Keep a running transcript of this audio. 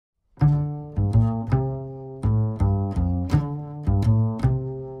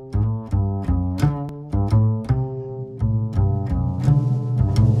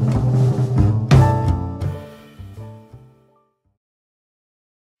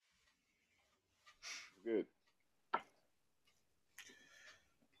Good.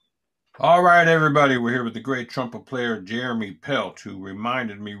 All right, everybody, we're here with the great trumpet player Jeremy Pelt, who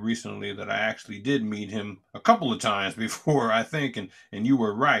reminded me recently that I actually did meet him a couple of times before, I think, and you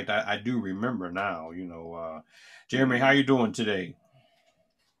were right. I do remember now. Jeremy, how Hmm. you doing today?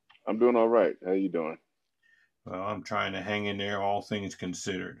 I'm doing all right. How you doing? Well, I'm trying to hang in there, all things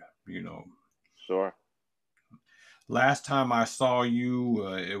considered. Sure. Last time I saw you,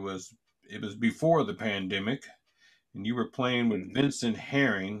 it was before the pandemic, and you were playing with Hmm. Vincent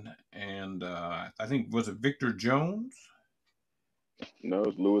Herring, and I think was it Victor Jones? No,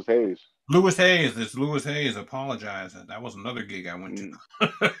 it's Lewis Hayes. Lewis Hayes. It's Lewis Hayes. Apologize. That was another gig I went Mm.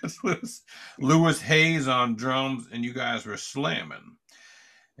 to. It's Lewis Hayes on drums, and you guys were slamming.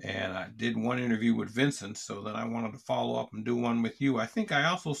 And I did one interview with Vincent, so then I wanted to follow up and do one with you. I think I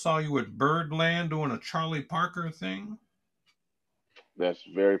also saw you at Birdland doing a Charlie Parker thing. That's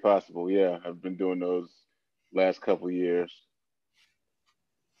very possible. Yeah, I've been doing those last couple years.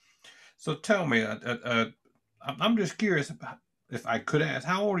 So tell me, I'm just curious if I could ask,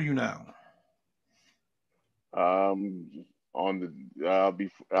 how old are you now? On I'll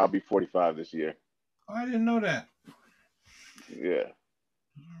be 45 this year. Oh, I didn't know that. Yeah,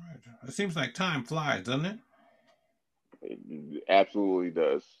 All right. It seems like time flies, doesn't it absolutely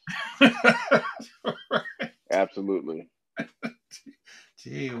does. it? Absolutely.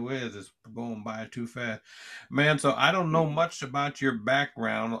 Gee whiz, it's going by too fast. Man, so I don't know Hmm. much about your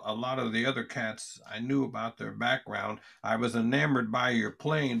background. A lot of the other cats, I knew about their background. I was enamored by your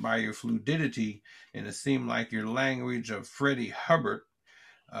playing, by your fluidity, and it seemed like your language of Freddie Hubbard.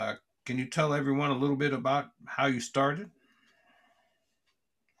 Uh, can you tell everyone a little bit about how you started?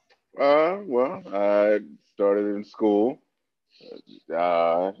 Well, I started in school,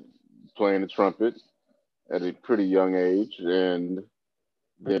 uh, playing the trumpet at a pretty young age, and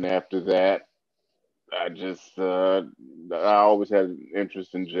then after that, I just I always had an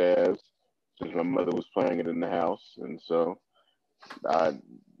interest in jazz since my mother was playing it in the house, and so I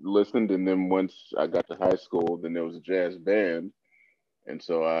listened. And then once I got to high school, then there was a jazz band, and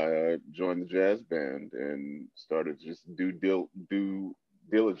so I joined the jazz band and started to just do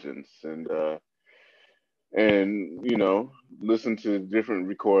diligence and listen to different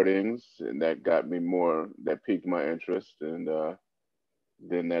recordings, and that got me more. That piqued my interest, and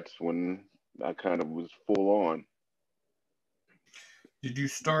then that's when I kind of was full on. Did you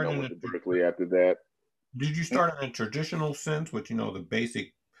And start I in went a to Berkeley after that. did you start in a traditional sense with the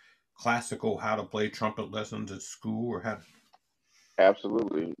basic classical how to play trumpet lessons at school or how?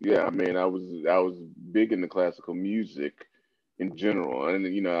 Absolutely. Yeah, I mean, I was big into classical music in general.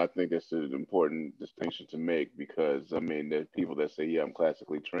 And I think that's an important distinction to make because I mean, there's people that say, "Yeah, I'm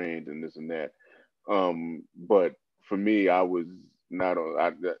classically trained and this and that." But for me, I was not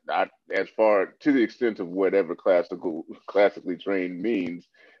as far to the extent of whatever classically trained means.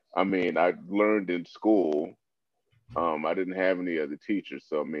 I mean, I learned in school. I didn't have any other teachers,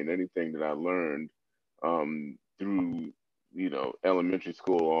 so I mean, anything that I learned through elementary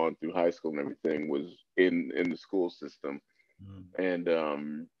school on through high school and everything was in the school system. Mm.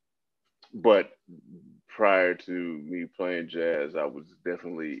 And but prior to me playing jazz, I was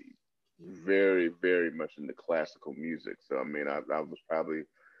definitely very much into classical music. So I mean, I was probably,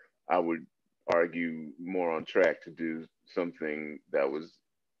 I would argue, more on track to do something that was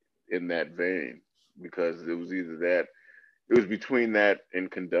in that vein because it was either that, it was between that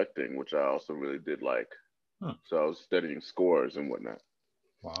and conducting, which I also really did like. Huh. So I was studying scores and whatnot.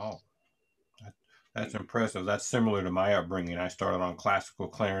 Wow. That, that's impressive. That's similar to my upbringing. I started on classical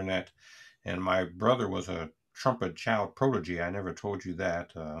clarinet, and my brother was a trumpet child prodigy. I never told you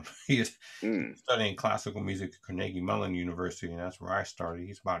that. He was Mm. studying classical music at Carnegie Mellon University, and that's where I started.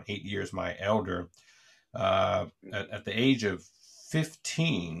 He's about 8 years my elder. At the age of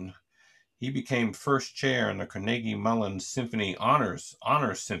 15, he became first chair in the Carnegie Mellon Symphony Honors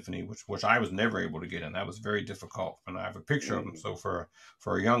Symphony, which I was never able to get in. That was very difficult, and I have a picture of him. Mm. So for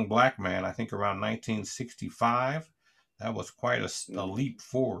a young black man, I think around 1965, that was quite a Mm. leap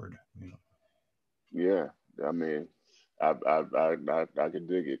forward. Yeah, I mean, I could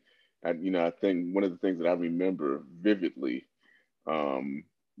dig it. And I think one of the things that I remember vividly um,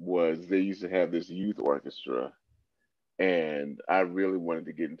 was they used to have this youth orchestra, and I really wanted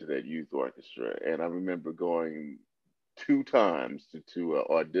to get into that youth orchestra. And I remember going two times to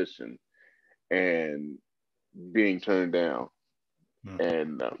audition and being turned down, Hmm.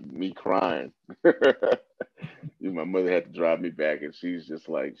 and me crying. My mother had to drive me back, and she's just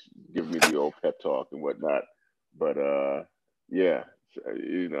like giving me the old pep talk and whatnot. But yeah, so,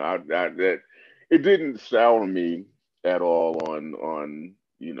 that it didn't sour me at all on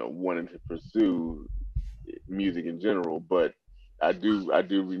wanting to pursue. music in general, but I do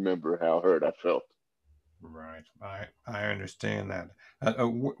remember how hurt I felt. Right. I understand that.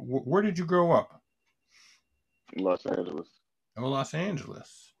 Where did you grow up? In Los Angeles. Oh, Los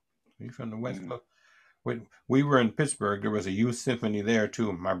Angeles. You from the West Mhm. Coast? When we were in Pittsburgh, there was a youth symphony there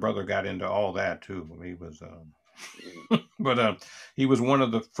too. My brother got into all that too. He was, Mhm. but he was one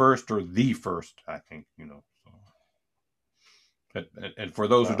of the first or the first, I think. So, and for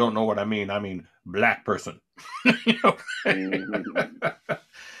those who Wow. don't know what I mean black person. You know? Mhm.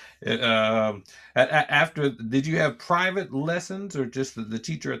 After, did you have private lessons or just the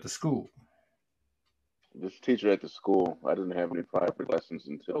teacher at the school? This teacher at the school, I didn't have any private lessons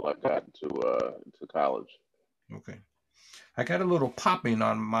until I got into college. Okay. I got a little popping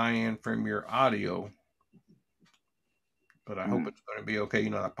on my end from your audio, but I hope Mm. it's going to be okay.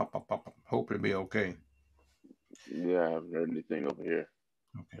 That pop, pop, pop, pop. Hope it'll be okay. Yeah, I haven't heard anything over here.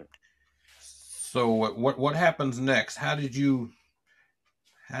 Okay. So what happens next? How did you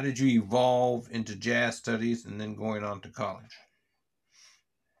evolve into jazz studies and then going on to college?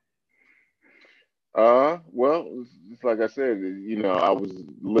 Well, it's like I said, I was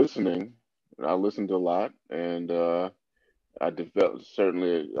listening. I listened a lot, and I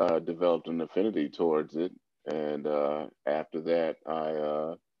developed an affinity towards it. And after that,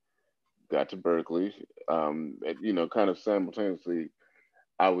 I got to Berkeley. Kind of simultaneously,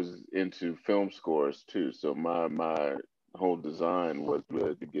 I was into film scores too. So my whole design was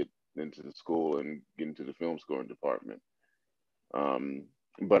really to get into the school and get into the film scoring department. Um,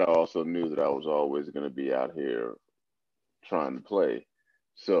 but I also knew that I was always going to be out here trying to play.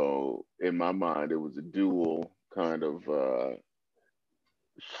 So in my mind, it was a dual kind of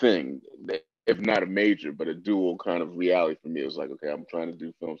thing, if not a major, but a dual kind of reality for me. It was like, okay, I'm trying to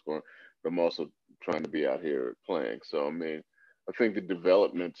do film scoring, but I'm also trying to be out here playing. So I mean, I think the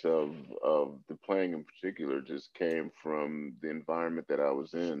development of the playing in particular just came from the environment that I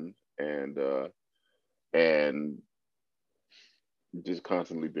was in, and just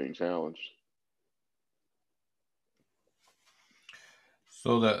constantly being challenged.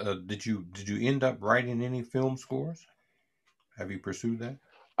 So did you end up writing any film scores? Have you pursued that?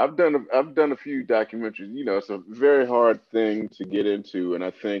 I've done a few documentaries. It's a very hard thing to get into, and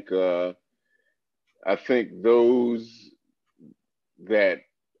I think those that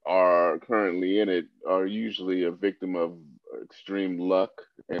are currently in it are usually a victim of extreme luck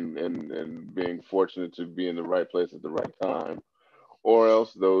and being fortunate to be in the right place at the right time, or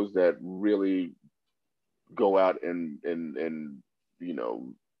else those that really go out and you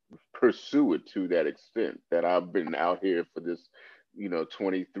know pursue it to that extent that I've been out here for this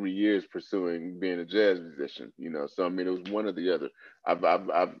 23 years pursuing being a jazz musician. So I mean, it was one or the other. I've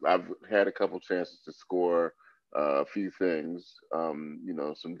had a couple chances to score a few things,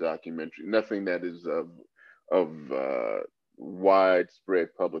 some documentary, nothing that is of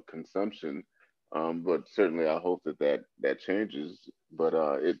widespread public consumption. But certainly I hope that changes. But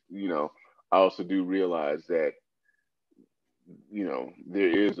I also do realize that there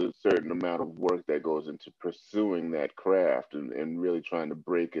is a certain amount of work that goes into pursuing that craft and really trying to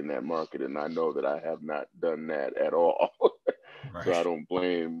break in that market. And I know that I have not done that at all. So Right. I don't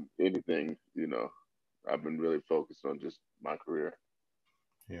blame anything. I've been really focused on just my career.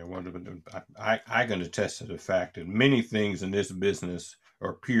 Yeah, I can attest to the fact that many things in this business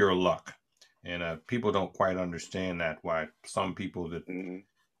are pure luck, and people don't quite understand that. Why some people that Hmm.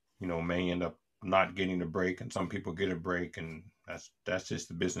 may end up not getting a break, and some people get a break, and that's just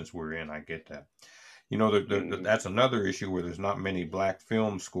the business we're in. I get that. Hmm. That's another issue where there's not many black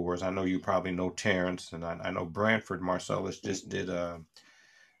film scores. I know you probably know Terrence, and I know Branford Marcellus just Hmm. did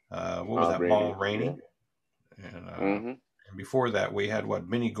what was that, Rainy. Ball Yeah. Rainy, and Hmm. before that we had what,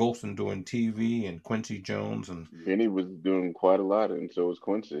 Benny Golson doing TV, and Quincy Jones, and Benny was doing quite a lot, and so was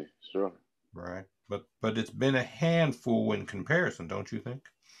Quincy. Sure. right. But it's been a handful in comparison, don't you think?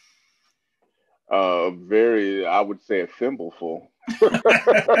 Very, I would say a thimbleful.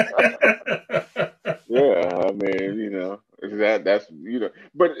 Yeah, I mean,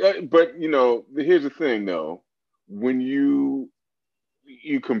 but here's the thing though, when you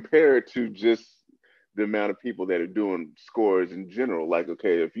compare it to just the amount of people that are doing scores in general, like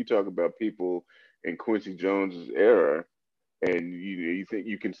okay, if you talk about people in Quincy Jones's era, and you think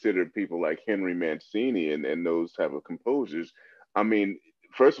you consider people like Henry Mancini and those type of composers, I mean,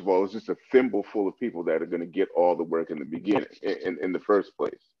 first of all, it's just a thimble full of people that are going to get all the work in the beginning in the first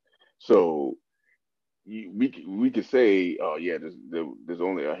place. So we could say, oh yeah, there's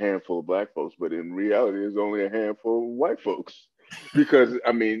only a handful of black folks, but in reality, there's only a handful of white folks, because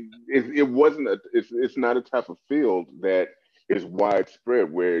I mean, it wasn't it's not a type of field that is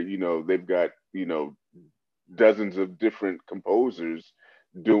widespread where they've got dozens of different composers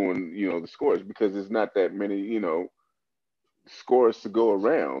doing, the scores, because there's not that many, scores to go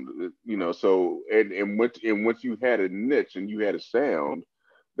around, so and once you had a niche and you had a sound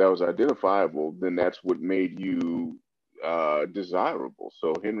that was identifiable, then that's what made you desirable.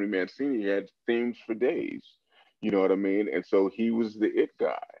 So Henry Mancini had themes for days, you know what I mean? And so he was the it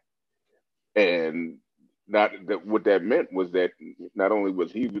guy. And not that what that meant was that not only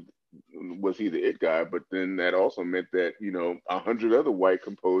was he the it guy, but then that also meant that 100 other white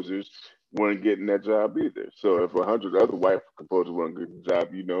composers weren't getting that job either. So if 100 other white composers weren't getting the job,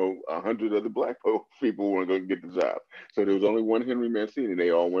 100 other black people weren't going to get the job. So there was only one Henry Mancini, and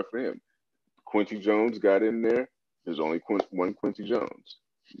they all went for him. Quincy Jones got in there. There's only one Quincy Jones.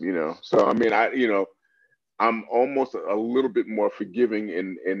 So I mean, I'm almost a little bit more forgiving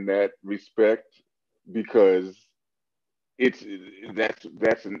in that respect, because it's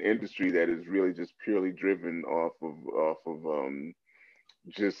that's an industry that is really just purely driven off of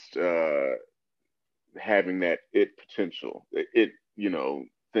just having that it potential,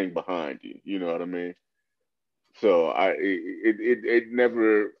 thing behind you. You know what I mean? So I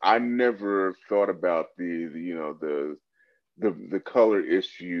never thought about the color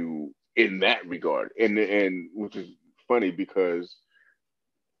issue in that regard, and which is funny because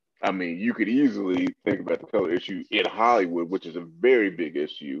I mean, you could easily think about the color issue in Hollywood, which is a very big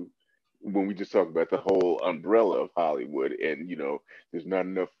issue when we just talk about the whole umbrella of Hollywood. And, there's not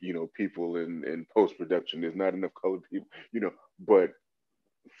enough, people in post production. There's not enough colored people, but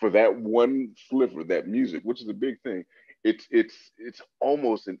for that one sliver, that music, which is a big thing, it's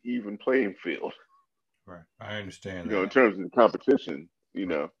almost an even playing field, Right. I understand that. in terms of the competition,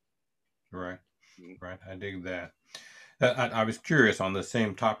 Right. Right. Right. I dig that. I was curious on the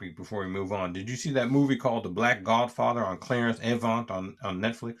same topic before we move on. Did you see that movie called The Black Godfather on Clarence Avant on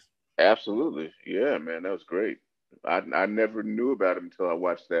Netflix? Absolutely. Yeah, man, that was great. I never knew about him until I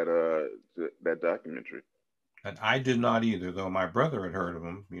watched that documentary. And I did not either, though my brother had heard of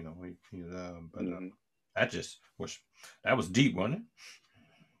him. But Hmm. that was deep, wasn't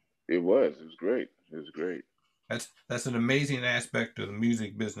it? It was. It was great. It was great. That's an amazing aspect of the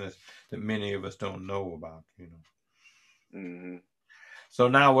music business that many of us don't know about. Hmm. So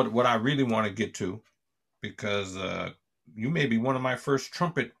now, what I really want to get to, because you may be one of my first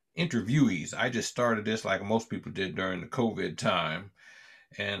trumpet interviewees. I just started this like most people did during the COVID time,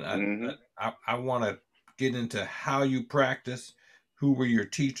 and Hmm. I want to get into how you practice. Who were your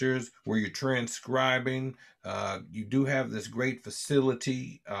teachers? Were you transcribing? You do have this great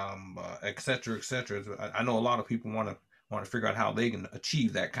facility, et cetera, et cetera. I know a lot of people want to figure out how they can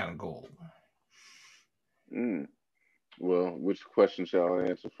achieve that kind of goal. Mm. Well, which question shall I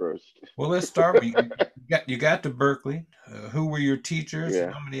answer first? Well, let's start. You got to Berkeley. Who were your teachers?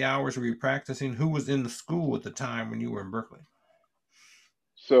 Yeah. How many hours were you practicing? Who was in the school at the time when you were in Berkeley?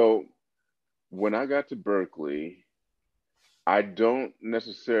 So when I got to Berkeley, I don't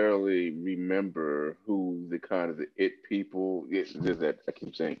necessarily remember who the kind of the it people. There's that I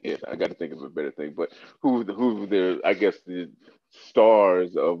keep saying it. I got to think of a better thing, but who the I guess the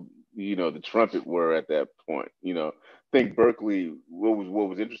stars of the trumpet were at that point. I think Berkeley. What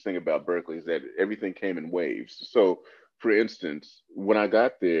was interesting about Berkeley is that everything came in waves. So, for instance, when I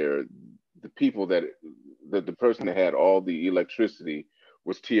got there, the people that the person that had all the electricity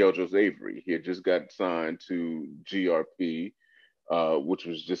was T.L. Joseph Avery. He had just got signed to GRP, which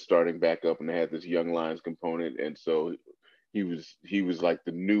was just starting back up, and they had this Young Lions component, and so he was like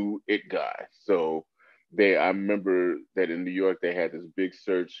the new it guy. So I remember that in New York they had this big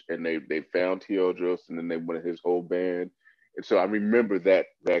search, and they found T.O. Joseph, and then they wanted his whole band, and so I remember that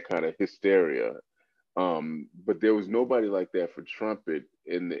kind of hysteria. But there was nobody like that for trumpet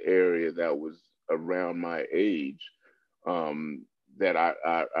in the area that was around my age, um, that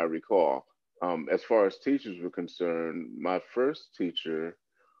I recall. As far as teachers were concerned, my first teacher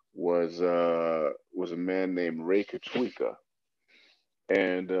was a man named Ray Katwika,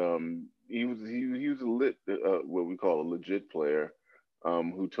 and he was a what we call a legit player,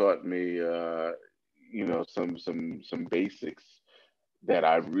 who taught me some basics that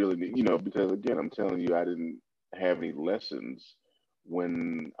I really need, because again, I'm telling you, I didn't have any lessons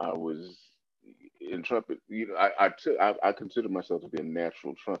when I was in trumpet. I consider myself to be a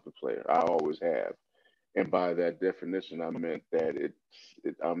natural trumpet player. I always have, and by that definition, I meant that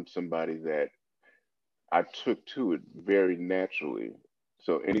I'm somebody that I took to it very naturally.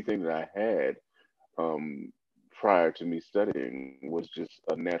 So anything that I had, um, prior to me studying, was just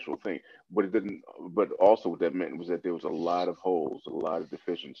a natural thing. But it didn't. But also, what that meant was that there was a lot of holes, a lot of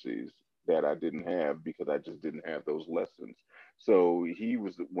deficiencies that I didn't have because I just didn't have those lessons. So he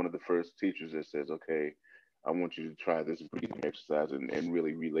was one of the first teachers that says, "Okay, I want you to try this breathing exercise and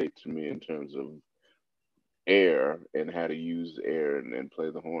really relate to me in terms of air and how to use air and play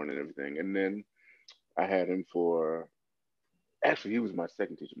the horn and everything. And then I had him for, actually, he was my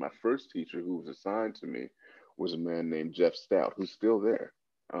second teacher. My first teacher who was assigned to me was a man named Jeff Stout, who's still there.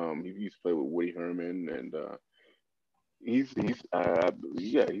 He used to play with Woody Herman, and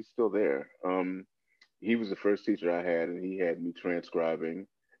yeah, he's still there. He was the first teacher I had, and he had me transcribing,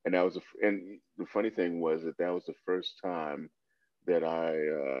 and and the funny thing was that that was the first time that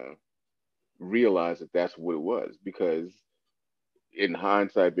I realized that that's what it was, because in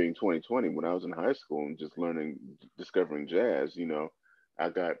hindsight, being 2020, when I was in high school and just learning, discovering jazz, I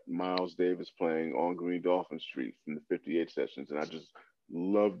got Miles Davis playing On Green Dolphin Street from the 58 sessions, and I just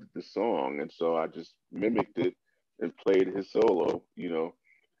loved the song. And so I just mimicked it and played his solo,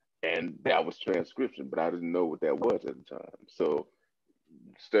 and that was transcription, but I didn't know what that was at the time. So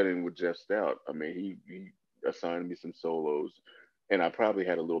studying with Jeff Stout, I mean, he assigned me some solos, and I probably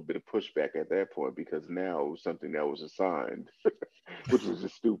had a little bit of pushback at that point because now it was something that was assigned, which was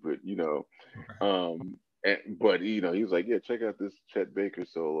just stupid. But he was like, "Yeah, check out this Chet Baker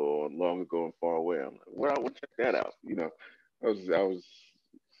solo on Long Ago and Far Away." I'm like, "Well, I want to check that out."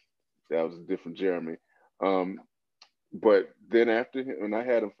 That was a different Jeremy. Um, but then after him, and I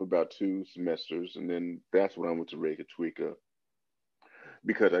had him for about 2 semesters, and then that's when I went to Reka Tweeka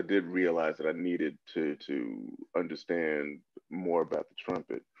because I did realize that I needed to understand more about the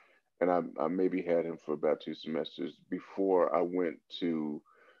trumpet. And I maybe had him for about 2 semesters before I went to,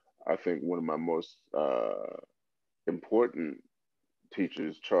 I think, one of my most important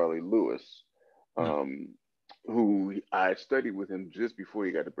teachers, Charlie Lewis, Hmm. um, who I studied with him just before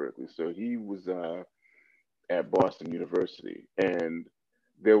he got to Berkeley. So he was at Boston University, and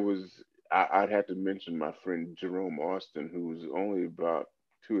there was I'd have to mention my friend Jerome Austin, who was only about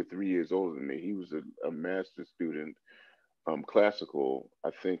 2 or 3 years older than me. He was a master's student, classical,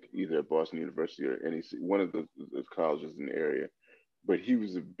 I think, either at Boston University or NEC, one of the colleges in the area. But he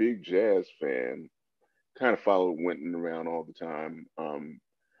was a big jazz fan, kind of followed Winton around all the time.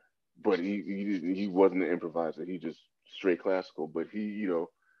 But he wasn't an improviser. He just straight classical. But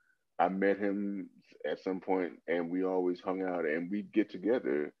I met him at some point, and we always hung out, and we'd get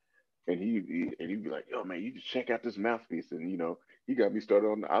together, and he'd be like, "Yo, man, you just check out this mouthpiece," and he got me started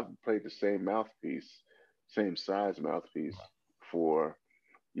on. I've played the same mouthpiece, same size mouthpiece for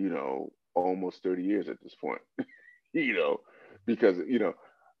almost 30 years at this point. you know, because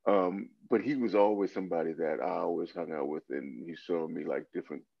but he was always somebody that I always hung out with, and he showed me like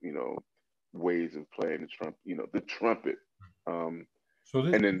different ways of playing the trumpet. Um, So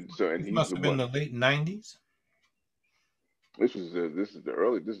and then so and this he's must the have been one. the late '90s, This is the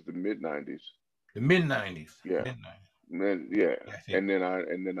mid '90s. the mid '90s, Yeah, mid '90s. and then yeah, Yeah, I see. and then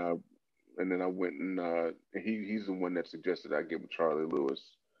I went and he's the one that suggested I get with Charlie Lewis,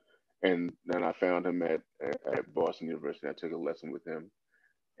 and then I found him at Boston University. I took a lesson with him,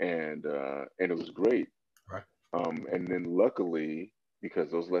 and it was great. Right. And then luckily,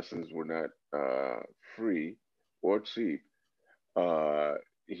 because those lessons were not free or cheap, uh,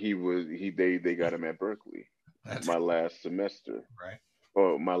 they got him at Berkeley That's my last semester, right.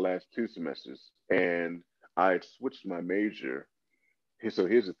 or my last 2 semesters, and I had switched my major. So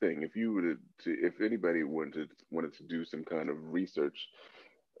here's the thing: if you were if anybody wanted to do some kind of research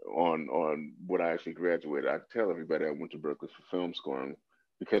on what I actually graduated, I tell everybody I went to Berkeley for film scoring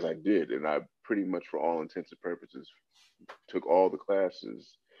because I did, and I pretty much, for all intents and purposes, took all the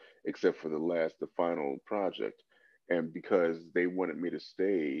classes except for the final project. And because they wanted me to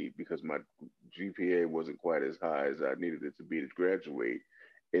stay, because my GPA wasn't quite as high as I needed it to be to graduate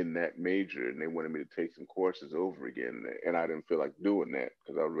in that major, and they wanted me to take some courses over again, and I didn't feel like doing that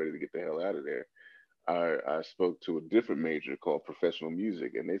because I was ready to get the hell out of there. I spoke to a different major called professional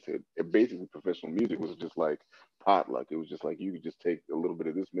music, and they said basically professional music was just like potluck. It was just like you could just take a little bit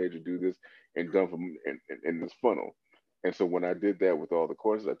of this major, do this, and dump them in this funnel. And so when I did that with all the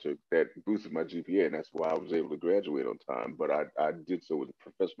courses I took, that boosted my GPA, and that's why I was able to graduate on time. But I did so with a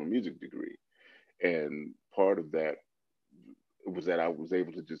professional music degree, and part of that was that I was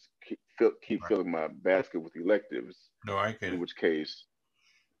able to just keep Right. filling my basket with electives. No, I get In it. which case,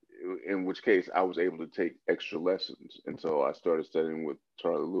 I was able to take extra lessons, and so I started studying with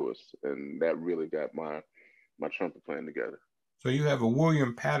Charlie Lewis, and that really got my trumpet playing together. So you have a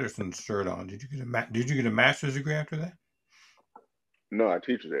William Patterson shirt on. Did you get a master's degree after that? No, I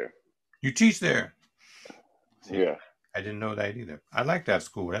teach there. You teach there. See, Yeah, I didn't know that either. I like that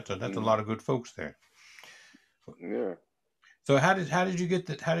school. That's a hmm lot of good folks there. yeah. So how did you get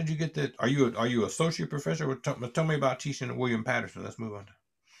that? How did you get that? Are you associate professor? Tell me about teaching at William Patterson. Let's move on.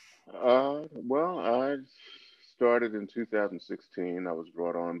 Well, I started in 2016. I was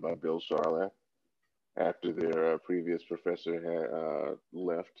brought on by Bill Charlotte after their previous professor had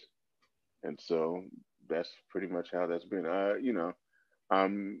left, and so that's pretty much how that's been.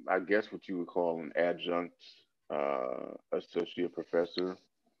 I guess what you would call an adjunct associate professor.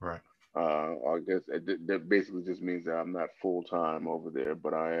 Right. I guess that basically just means that I'm not full time over there,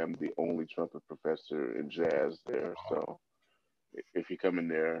 but I am the only trumpet professor in jazz there. So if you come in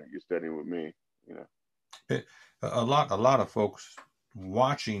there, you're studying with me. You know. It, a lot of folks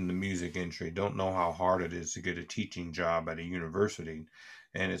watching the music industry don't know how hard it is to get a teaching job at a university,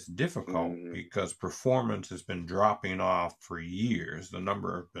 and it's difficult Hmm. because performance has been dropping off for years. In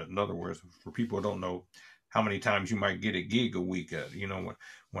other words, for people who don't know how many times you might get a gig a week.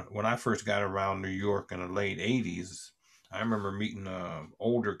 When I first got around New York in the late '80s, I remember meeting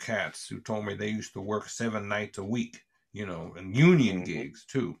older cats who told me they used to work 7 nights a week, and union Hmm. gigs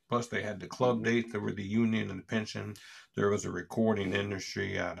too. Plus, they had the club Hmm. dates. There were the union and the pension. There was a recording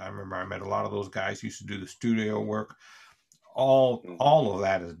industry. I remember I met a lot of those guys who used to do the studio work. All Hmm. all of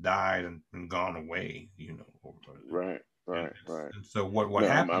that has died and gone away. Right, And, right, right. and so what No,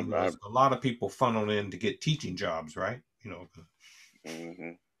 happened was a lot of people funneled in to get teaching jobs, right?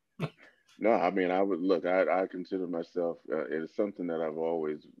 hmm No, I mean, I would look. I consider myself. It is something that I've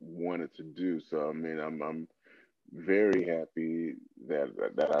always wanted to do. So I mean, I'm very happy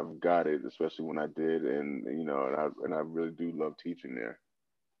that I've got it, especially when I did, and and I really do love teaching there.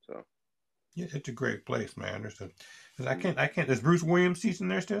 So Yeah, it's a great place, man. I mm. can't. Is Bruce Williams teaching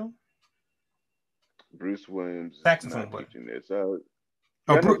there still? Bruce Williams is Saxophone not player. teaching this. Oh,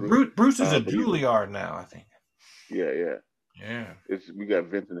 Yeah, I know Bruce, Bruce is a but he's Juilliard now, I think. yeah, yeah. Yeah, It's we got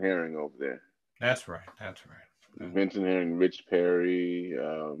Vincent Herring over there. that's right. That's right. Vincent Herring, Rich Perry.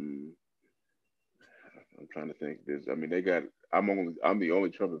 I'm trying to think. I mean, they got. I'm the only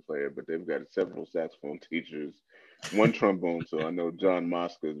trumpet player, but they've got several saxophone teachers, one trombone. So I know John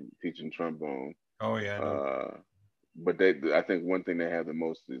Mosca's teaching trombone. Oh yeah, I know. Uh, but I think one thing they have the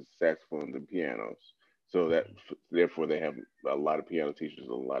most is saxophones and pianos. So therefore they have a lot of piano teachers, and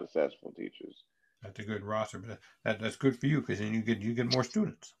a lot of saxophone teachers. That's a good roster, but that's good for you because then you get more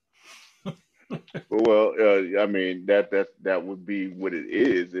students. Well, I mean that would be what it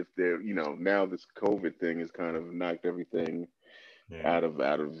is if they're now this COVID thing has kind of knocked everything Yeah, out of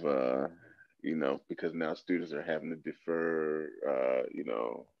because now students are having to defer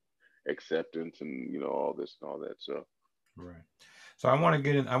acceptance and all this and all that. So right. So I want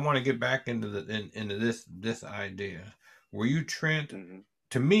to get back into this idea. Were you Trent? hmm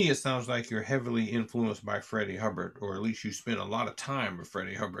To me, it sounds like you're heavily influenced by Freddie Hubbard, or at least you spent a lot of time with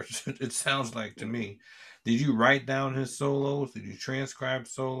Freddie Hubbard. It sounds like to hmm me. Did you write down his solos? Did you transcribe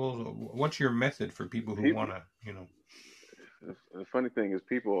solos? What's your method for people who want people. to? The funny thing is,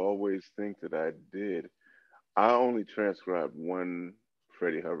 people always think that I did. I only transcribed one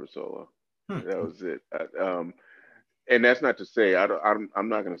Freddie Hubbard solo. Hmm, That was it. And that's not to say I'm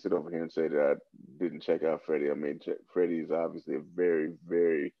not going to sit over here and say that I didn't check out Freddie. I mean, Freddie is obviously a very,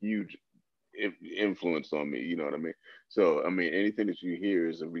 very huge influence on me. You know what I mean? So I mean, anything that you hear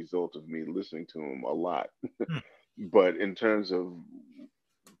is a result of me listening to him a lot. hmm, But in terms of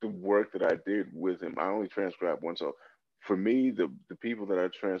the work that I did with him, I only transcribed one. So for me, the people that I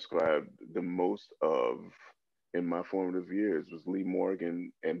transcribed the most of in my formative years was Lee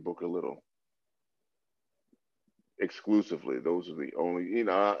Morgan and Booker Little exclusively. Those are the only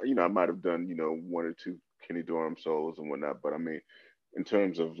I might have done one or two Kenny Dorham solos and whatnot, but I mean, in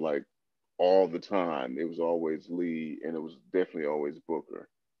terms of like all the time, it was always Lee, and it was definitely always Booker.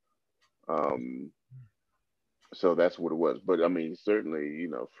 Um, so that's what it was. But I mean, certainly,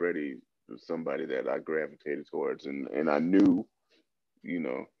 Freddie was somebody that I gravitated towards, and I knew, you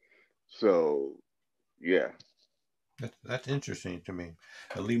know, so yeah. that's interesting to me.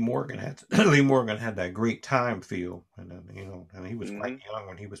 Lee Morgan had Lee Morgan had that great time feel, and then, and he was quite Hmm. young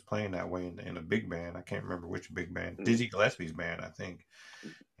when he was playing that way in a big band. I can't remember which big band, Dizzy Gillespie's band, I think.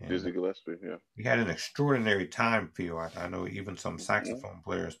 And Dizzy Gillespie, yeah. he had an extraordinary time feel. I know even some Hmm. saxophone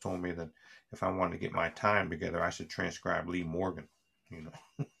players told me that if I wanted to get my time together, I should transcribe Lee Morgan. You know,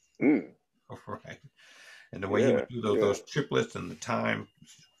 Mm. right? And the way he would Yeah, do yeah. those triplets and the time,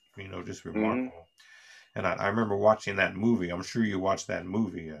 just Hmm. remarkable. And I remember watching that movie. I'm sure you watched that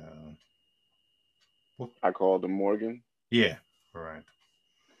movie. What? I called him Morgan. Yeah, right.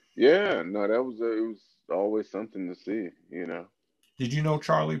 Yeah, no, it was always something to see. Did you know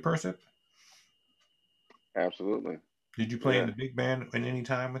Charlie Persip? Absolutely. Did you play in Yeah. the big band at any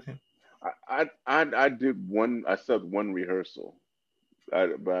time with him? I did one. I subbed one rehearsal.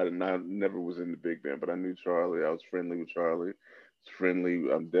 But I never was in the big band. But I knew Charlie. I was friendly with Charlie.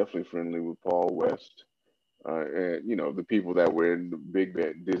 friendly. I'm definitely friendly with Paul West, and the people that were in the big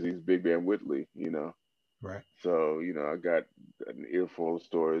band, Dizzy's big band Whitley. Right. So I got an earful of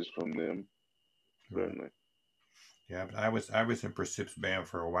stories from them. Right. Certainly. Yeah, but I was in Precip's band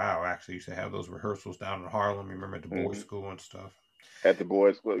for a while. Actually, used to have those rehearsals down in Harlem. You remember at the boys' Hmm. school and stuff. At the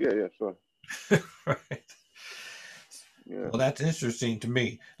boys' club. Yeah, yeah, sure. Right. Yeah. Well, that's interesting to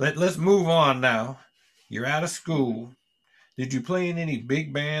me. Let's move on now. You're out of Hmm. school. Did you play in any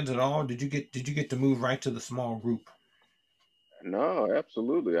big bands at all? Did you get to move right to the small group? No,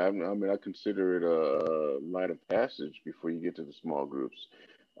 absolutely. I mean, I consider it a rite of passage before you get to the small groups.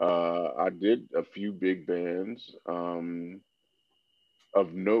 I did a few big bands.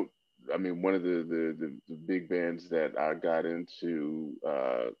 Of note, I mean, one of the big bands that I got into,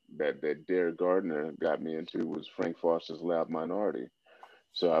 that Derek Gardner got me into, was Frank Foster's Loud Minority.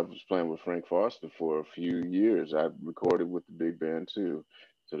 So I was playing with Frank Foster for a few years. I recorded with the big band too.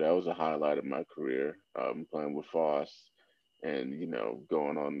 So that was a highlight of my career. Playing with Foss and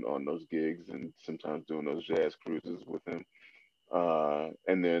going on those gigs and sometimes doing those jazz cruises with him.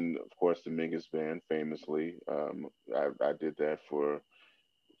 And then of course the Mingus Band, famously. I did that for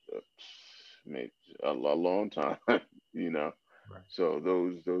uh, made a long time, you know. Right. So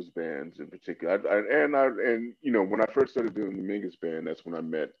those bands in particular, and when I first started doing the Mingus Band, that's when I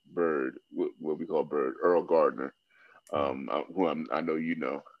met Bird, what we call Bird, Earl Gardner, Right. who I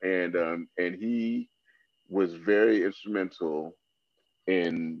know and he was very instrumental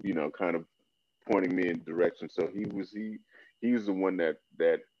in kind of pointing me in direction. So he was the one that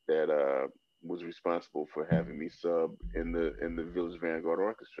was responsible for having me sub in the Village Vanguard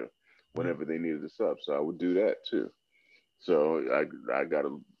Orchestra Hmm. whenever they needed a sub. So I would do that too. So I got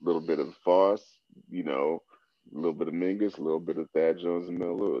a little bit of Foss, a little bit of Mingus, a little bit of Thad Jones and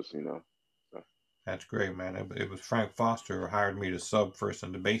Mel Lewis. So, That's great, man. It was Frank Foster who hired me to sub first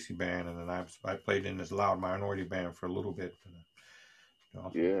in the Basie band, and then I played in his loud minority band for a little bit.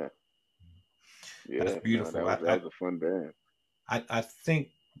 Also, yeah, that's yeah, no, beautiful. that was a fun band. I think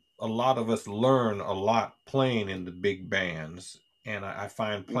a lot of us learn a lot playing in the big bands, and I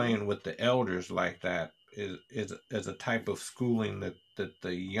find Hmm. playing with the elders like that is a type of schooling that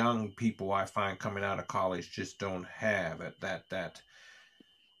the young people I find coming out of college just don't have.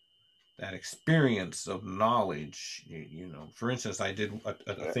 That experience of knowledge. For instance, I did a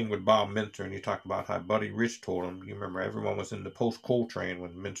Yeah. thing with Bob Minter, and he talked about how Buddy Rich told him. You remember, everyone was in the post Coltrane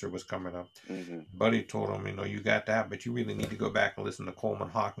when Minter was coming up. Hmm. Buddy told him, you got that, but you really need to go back and listen to Coleman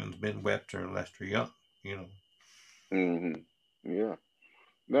Hawkins, Ben Webster, and Lester Young. You know, Hmm. Yeah.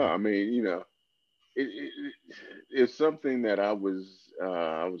 No, I mean, it's something that I was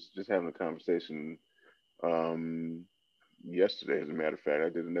just having a conversation um yesterday. As a matter of fact, I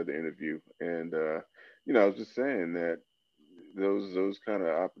did another interview, and I was just saying that those kind of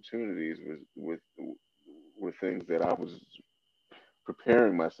opportunities with things that I was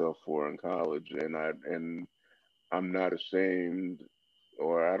preparing myself for in college, and I'm not ashamed,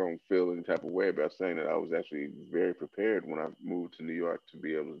 or I don't feel any type of way about saying that I was actually very prepared when I moved to New York to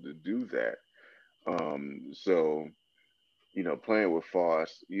be able to do that. So playing with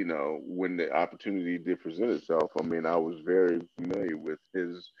Foss, when the opportunity did present itself, I mean, I was very familiar with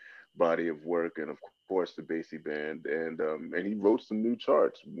his body of work, and of course the Basie Band, and he wrote some new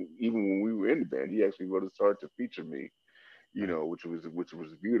charts. Even when we were in the band, he actually wrote a chart to feature me, right? which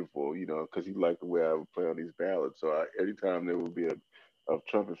was beautiful, because he liked the way I would play on these ballads. So anytime there would be a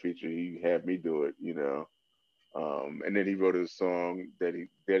trumpet feature, he had me do it. And then he wrote a song that he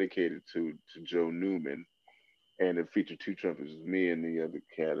dedicated to Joe Newman, and it featured two trumpets, me and the other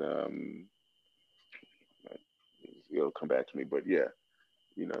cat. It'll come back to me, but yeah,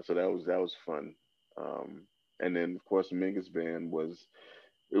 so that was fun. Um, and then of course Mingus Band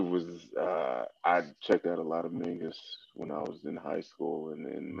I checked out a lot of Mingus when I was in high school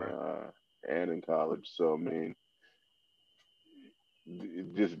Right. and in college. So I mean,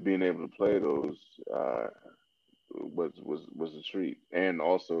 just being able to play those was a treat, and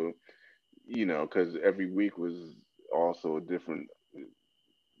also because every week was also a different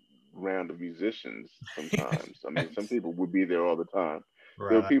round of musicians sometimes. I mean, some people would be there all the time.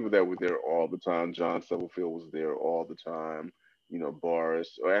 There were Right. people that were there all the time. John Stubblefield was there all the time.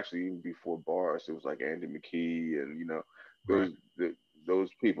 Boris, or actually even before Boris, it was like Andy McKee and Right. those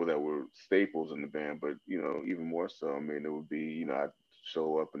those people that were staples in the band. But even more so, I mean, it would be I'd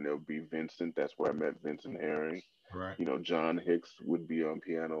show up and there would be Vincent. That's where I met Vincent Herring. Right. John Hicks would be on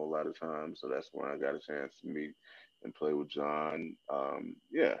piano a lot of times, so that's when I got a chance to meet and play with John.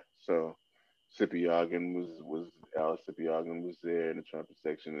 Yeah, so Sipiagin was Alice Sipiagin was there in the trumpet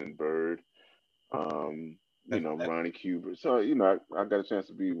section, and Bird. That, that Ronnie Cuber. So, I got a chance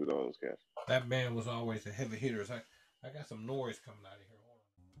to be with all those cats. that band was always the heavy hitters. I got some noise coming out of here.